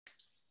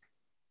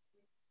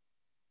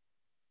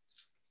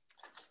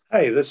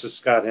Hi, this is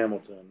Scott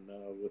Hamilton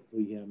with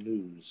Leham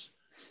News.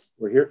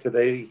 We're here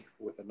today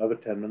with another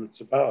 10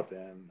 Minutes About,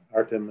 and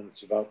our 10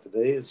 Minutes About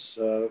today is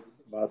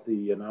about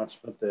the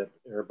announcement that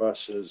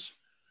Airbus has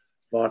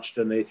launched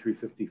an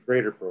A350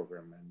 freighter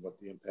program and what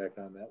the impact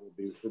on that will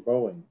be for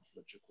Boeing,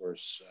 which of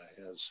course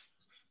has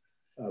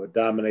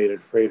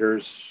dominated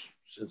freighters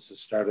since the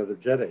start of the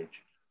jet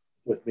age.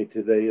 With me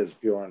today is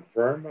Bjorn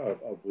Firm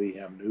of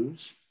Leham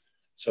News.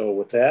 So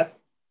with that,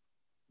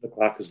 the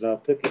clock is now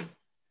ticking.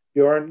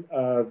 Bjorn,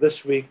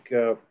 this week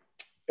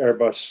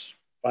Airbus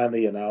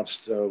finally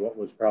announced what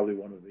was probably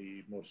one of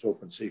the most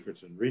open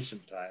secrets in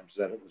recent times,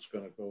 that it was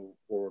going to go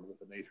forward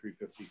with an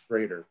A350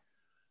 freighter.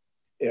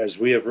 As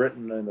we have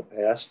written in the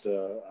past,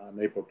 on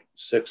April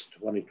 6,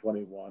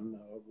 2021,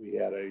 we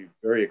had a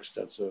very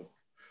extensive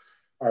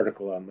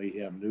article on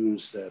Leham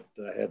News that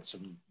had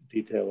some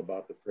detail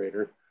about the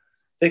freighter.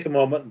 Take a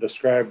moment and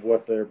describe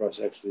what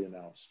Airbus actually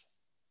announced.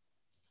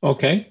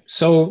 Okay,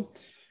 so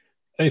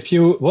if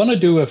you want to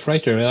do a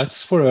freighter,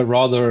 that's for a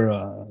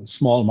rather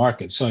small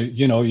market. So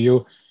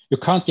you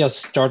can't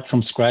just start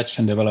from scratch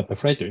and develop a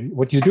freighter.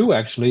 What you do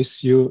actually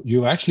is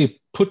you actually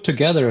put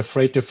together a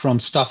freighter from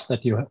stuff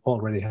that you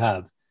already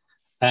have,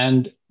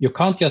 and you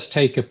can't just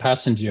take a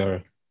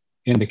passenger.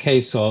 In the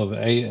case of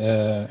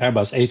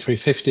Airbus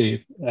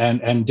A350,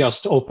 and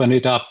just open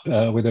it up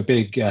with a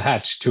big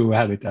hatch to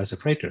have it as a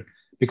freighter,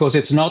 because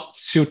it's not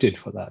suited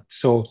for that.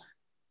 So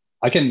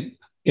I can,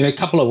 in a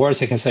couple of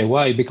words, I can say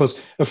why. Because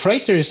a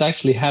freighter is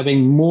actually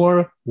having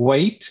more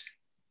weight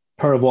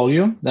per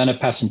volume than a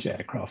passenger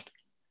aircraft.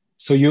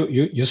 So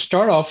you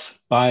start off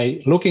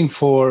by looking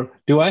for,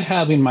 do I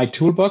have in my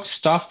toolbox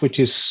stuff which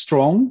is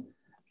strong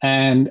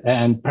and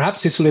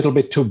perhaps it's a little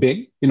bit too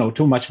big,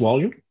 too much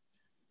volume?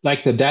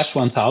 Like the Dash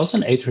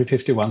 1000,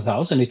 A350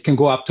 1000, it can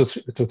go up to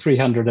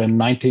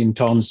 319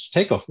 tons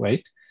takeoff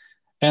weight.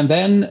 And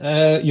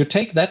then you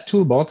take that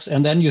toolbox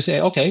and then you say,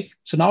 okay,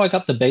 so now I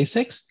got the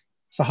basics.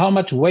 So how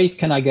much weight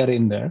can I get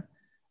in there?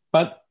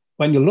 But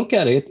when you look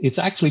at it, it's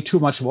actually too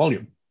much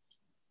volume.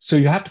 So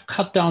you have to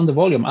cut down the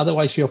volume.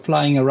 Otherwise, you're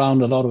flying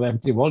around a lot of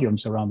empty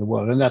volumes around the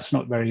world, and that's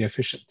not very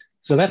efficient.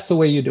 So that's the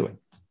way you do it.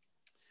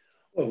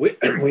 Well,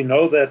 we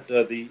know that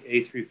the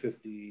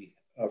A350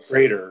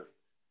 freighter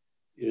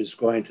is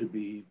going to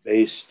be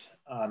based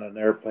on an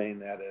airplane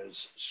that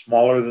is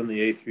smaller than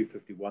the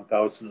A350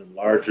 1000 and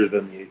larger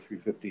than the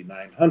A350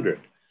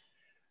 900.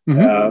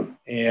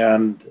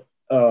 And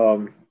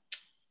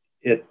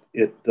it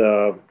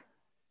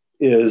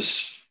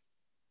is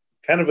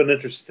kind of an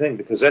interesting thing,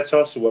 because that's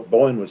also what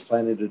Boeing was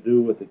planning to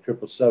do with the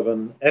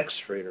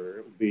 777X freighter.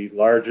 It would be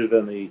larger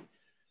than the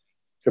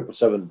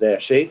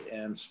 777-8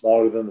 and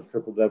smaller than the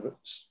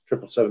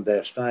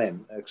 777-9.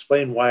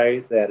 Explain why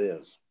that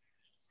is.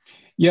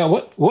 Yeah,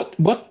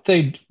 what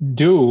they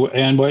do,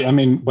 and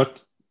what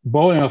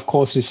Boeing, of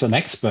course, is an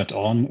expert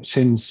on,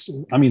 since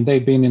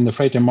they've been in the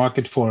freighter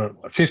market for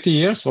 50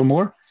 years or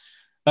more.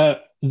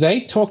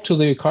 They talk to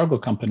the cargo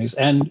companies,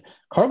 and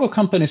cargo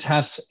companies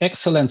has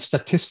excellent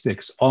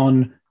statistics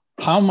on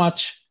how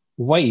much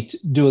weight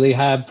do they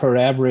have per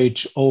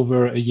average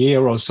over a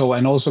year or so,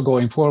 and also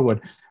going forward,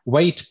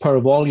 weight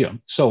per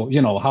volume. So,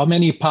 how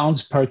many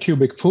pounds per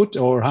cubic foot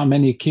or how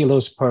many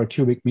kilos per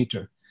cubic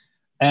meter.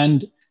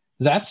 And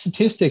that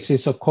statistics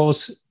is, of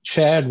course,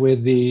 shared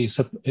with the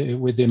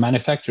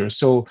manufacturers.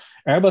 So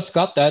Airbus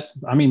got that.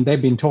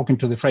 They've been talking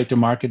to the freighter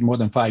market more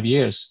than 5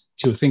 years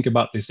to think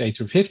about this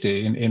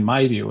A350, in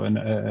my view, and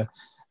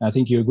I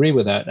think you agree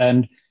with that.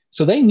 And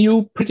so they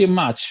knew pretty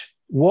much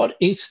what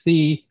is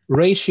the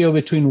ratio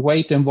between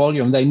weight and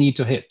volume they need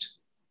to hit.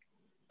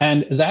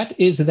 And that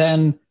is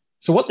then,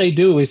 so what they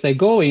do is they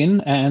go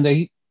in and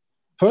they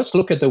first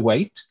look at the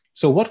weight.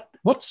 So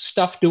what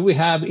stuff do we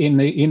have in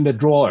the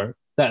drawer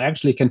that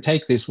actually can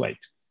take this weight?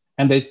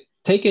 And they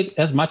take it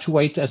as much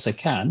weight as they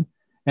can.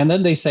 And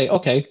then they say,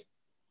 okay,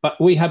 but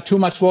we have too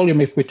much volume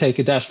if we take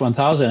a Dash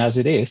 1000 as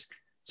it is.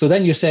 So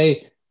then you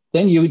say,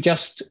 then you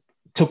just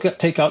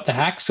take out the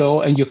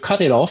hacksaw and you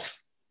cut it off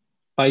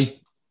by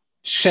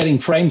shedding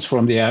frames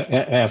from the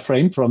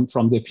airframe,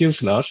 from the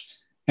fuselage,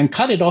 and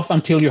cut it off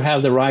until you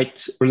have the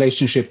right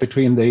relationship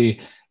between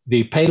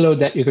the payload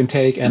that you can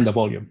take and the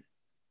volume.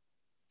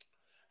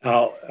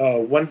 Now,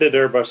 when did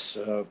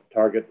Airbus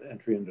target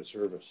entry into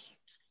service?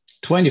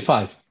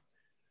 25.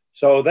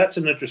 So that's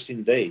an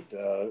interesting date.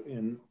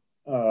 In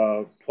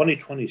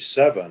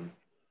 2027,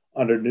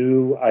 under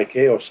new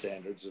ICAO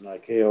standards, and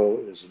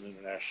ICAO is an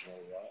international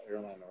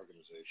airline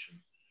organization,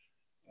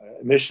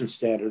 emission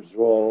standards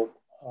will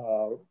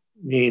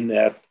mean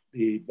that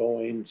the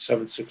Boeing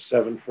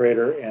 767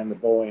 freighter and the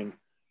Boeing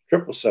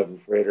 777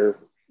 freighter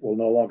will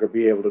no longer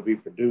be able to be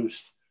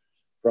produced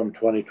from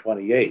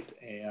 2028.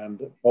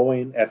 And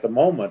Boeing at the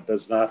moment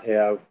does not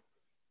have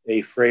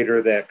a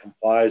freighter that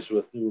complies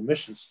with new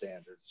emission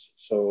standards.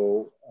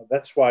 So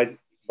that's why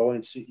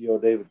Boeing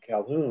CEO David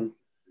Calhoun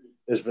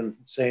has been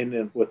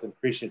saying with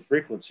increasing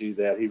frequency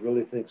that he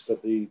really thinks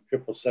that the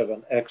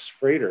 777X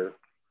freighter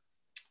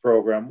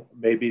program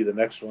may be the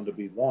next one to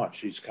be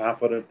launched. He's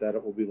confident that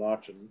it will be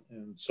launched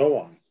and so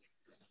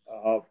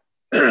on.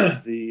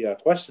 the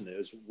question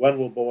is, when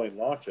will Boeing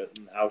launch it,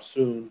 and how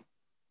soon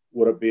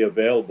would it be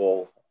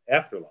available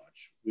after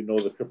launch? We know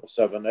the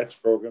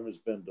 777X program has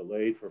been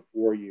delayed for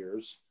 4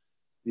 years.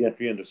 The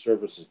entry into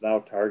service is now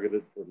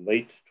targeted for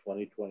late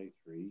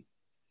 2023.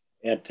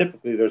 And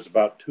typically there's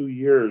about 2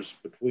 years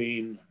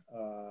between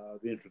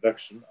the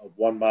introduction of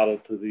one model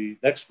to the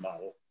next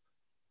model.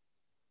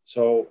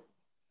 So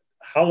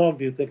how long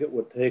do you think it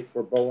would take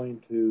for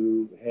Boeing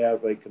to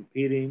have a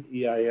competing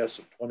EIS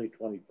of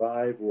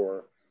 2025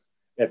 or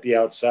at the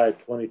outside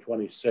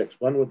 2026?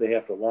 When would they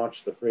have to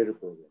launch the freighter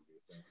program, do you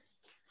think?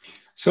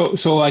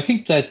 So I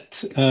think that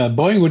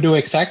Boeing would do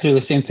exactly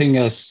the same thing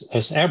as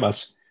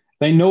Airbus.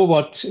 They know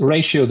what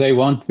ratio they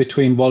want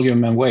between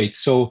volume and weight.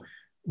 So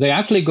they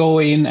actually go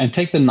in and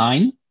take the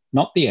 9,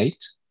 not the 8.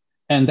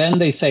 And then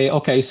they say,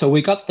 okay, so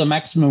we got the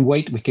maximum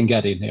weight we can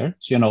get in here,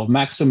 so,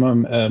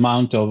 maximum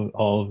amount of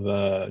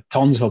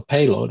tons of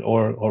payload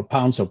or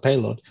pounds of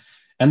payload.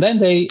 And then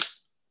they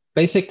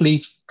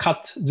basically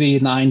cut the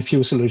 9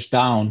 fuselage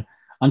down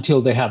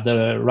until they have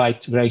the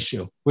right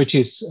ratio, which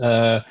is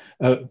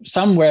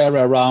somewhere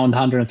around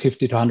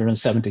 150 to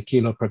 170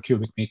 kilo per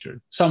cubic meter,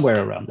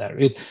 somewhere around there.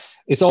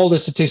 It's all the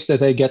statistics that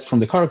they get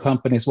from the cargo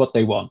companies, what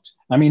they want.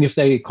 I mean, if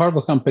the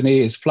cargo company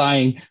is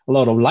flying a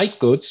lot of light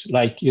goods,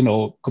 like,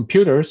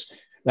 computers,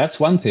 that's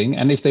one thing.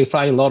 And if they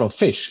fly a lot of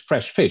fish,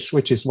 fresh fish,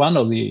 which is one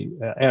of the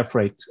air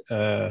freight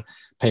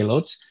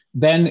payloads,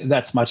 then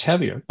that's much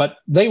heavier. But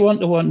they want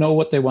to know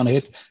what they want to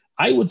hit.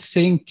 I would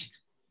think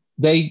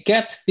they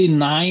get the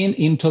 9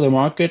 into the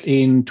market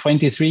in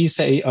 23,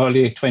 say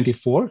early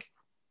 24.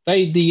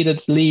 They need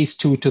at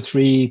least 2 to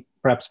 3,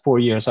 perhaps 4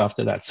 years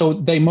after that. So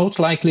they most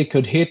likely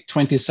could hit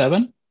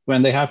 27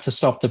 when they have to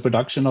stop the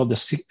production of the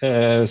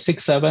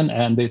 67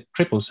 and the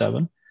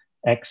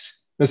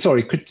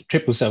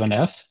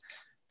 777F,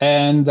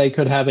 and they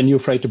could have a new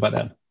freighter by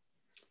then.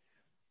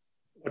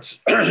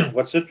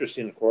 What's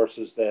interesting, of course,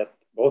 is that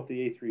both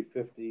the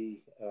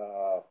A350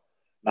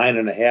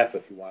 9.5,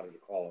 if you wanted to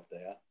call it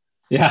that,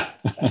 yeah,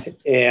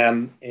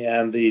 and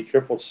the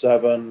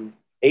 777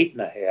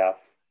 8.5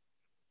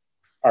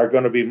 are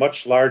going to be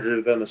much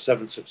larger than the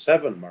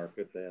 767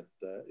 market that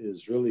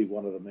is really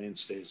one of the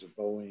mainstays of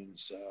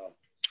Boeing's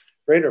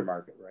freighter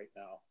market right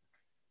now.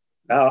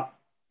 Now,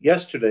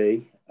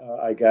 yesterday,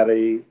 I got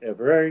a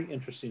very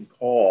interesting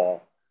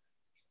call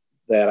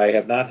that I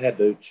have not had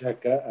to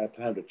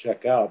time to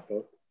check out,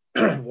 but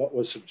what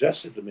was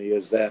suggested to me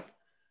is that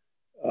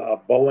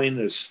Boeing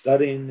is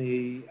studying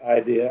the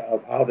idea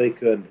of how they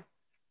could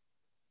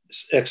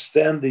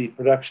extend the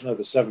production of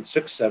the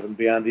 767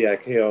 beyond the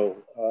ICAO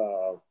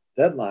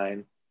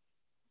deadline,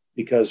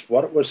 because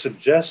what was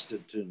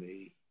suggested to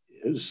me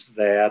is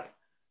that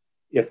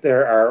if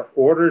there are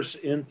orders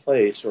in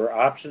place or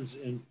options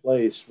in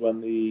place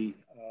when the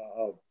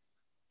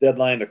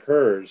deadline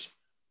occurs,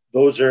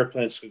 those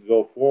airplanes could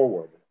go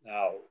forward.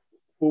 Now,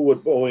 who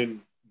would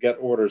Boeing get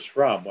orders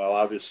from? Well,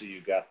 obviously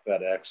you got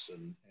FedEx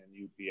and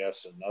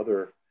UPS and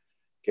other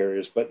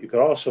carriers, but you could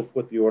also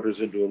put the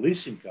orders into a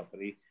leasing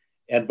company,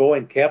 and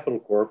Boeing Capital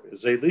Corp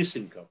is a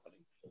leasing company.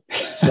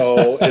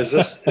 So is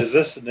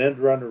this an end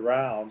run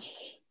around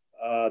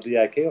the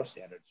ICAO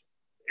standards?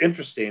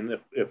 Interesting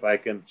if I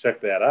can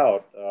check that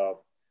out.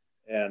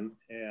 And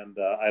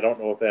I don't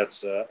know if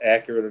that's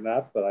accurate or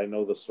not, but I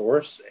know the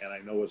source and I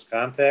know his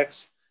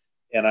contacts,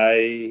 and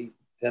I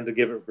tend to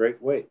give it great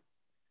weight.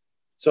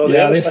 So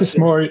this is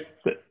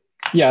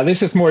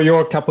more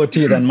your cup of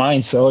tea than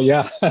mine. So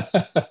yeah.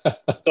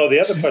 So the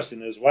other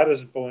question is, why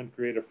doesn't Boeing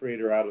create a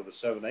freighter out of the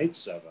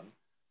 787?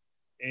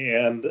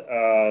 And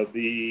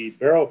the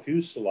barrel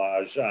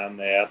fuselage on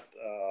that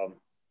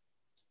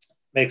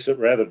makes it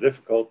rather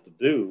difficult to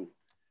do.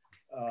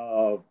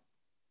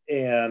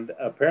 And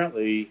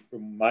apparently,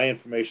 from my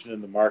information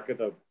in the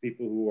market of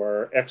people who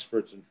are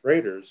experts in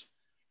freighters,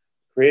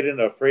 creating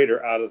a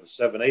freighter out of the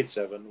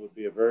 787 would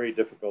be a very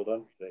difficult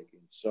undertaking.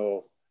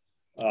 So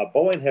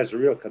Boeing has a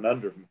real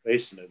conundrum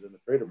facing it in the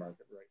freighter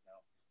market right now.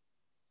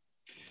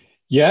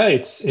 Yeah,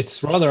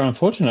 it's rather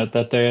unfortunate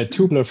that the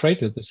tubular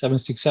freighter, the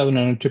 767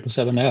 and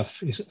 777F,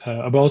 is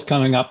both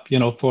coming up,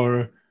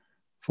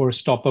 for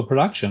stop of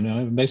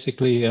production,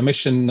 basically a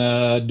mission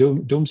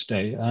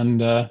doomsday,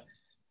 and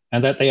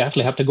that they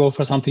actually have to go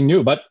for something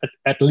new. But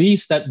at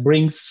least that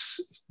brings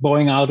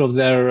Boeing out of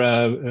their,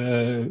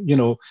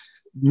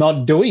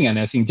 not doing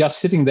anything, just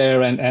sitting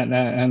there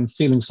and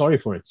feeling sorry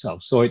for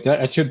itself. So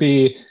it should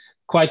be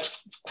quite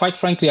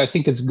frankly, I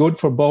think it's good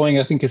for Boeing.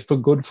 I think it's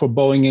good for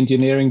Boeing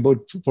engineering, but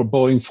for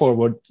Boeing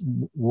forward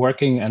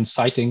working and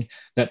citing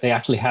that they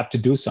actually have to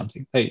do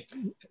something.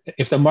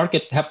 If the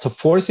market have to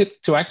force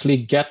it to actually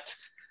get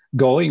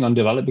going on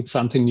developing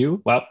something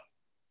new, well,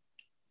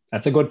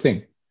 that's a good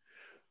thing.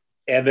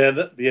 And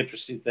then the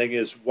interesting thing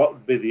is, what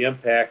would be the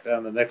impact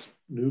on the next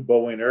new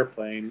Boeing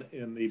airplane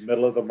in the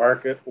middle of the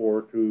market,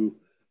 or to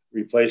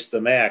replace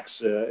the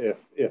MAX if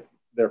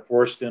they're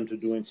forced into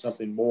doing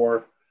something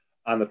more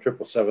on the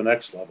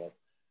 777X level?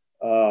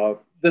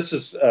 This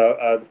is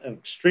an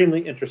extremely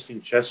interesting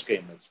chess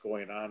game that's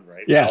going on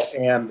right now.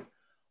 And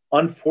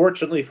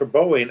Unfortunately for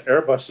Boeing,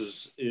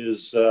 Airbus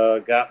is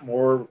got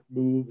more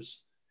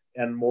moves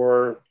and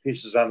more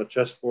pieces on the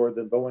chessboard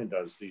than Boeing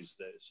does these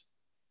days.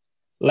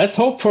 Let's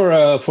hope for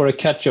a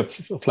ketchup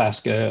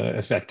flask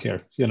effect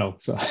here.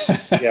 So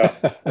Yeah,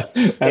 that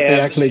they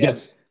and actually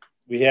get.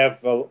 we have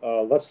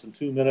less than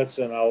 2 minutes,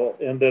 and I'll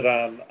end it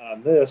on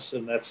this,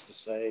 and that's to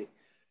say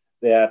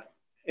that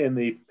in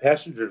the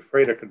passenger to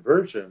freighter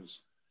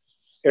conversions,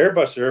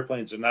 Airbus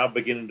airplanes are now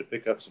beginning to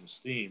pick up some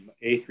steam.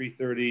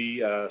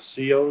 A330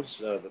 COs,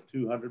 the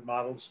 200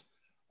 models,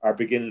 are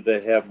beginning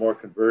to have more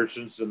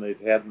conversions than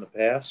they've had in the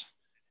past.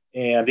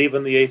 And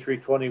even the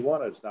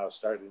A321 is now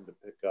starting to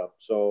pick up.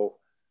 So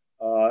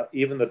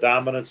even the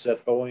dominance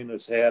that Boeing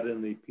has had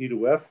in the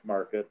P2F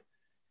market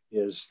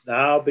is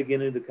now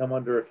beginning to come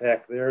under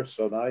attack there.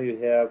 So now you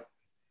have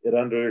it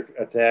under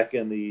attack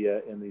in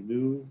the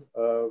new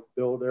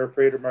build air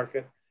freighter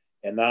market,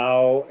 and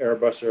now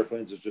Airbus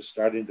airplanes is just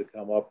starting to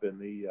come up in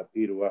the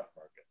P2F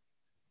market.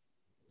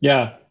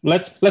 Yeah,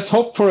 let's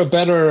hope for a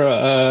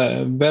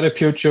better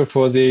future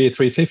for the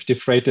 350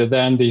 freighter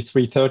than the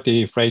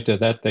 330 freighter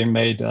that they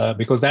made,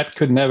 because that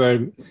could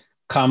never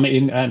come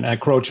in and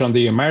encroach on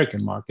the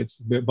American markets.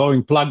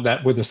 Boeing plugged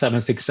that with the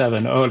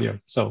 767 earlier.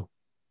 So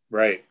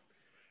right.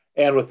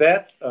 And with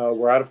that,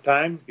 we're out of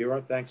time.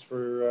 Geraint, thanks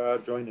for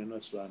joining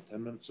us on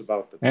 10 Minutes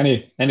About.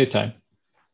 Anytime.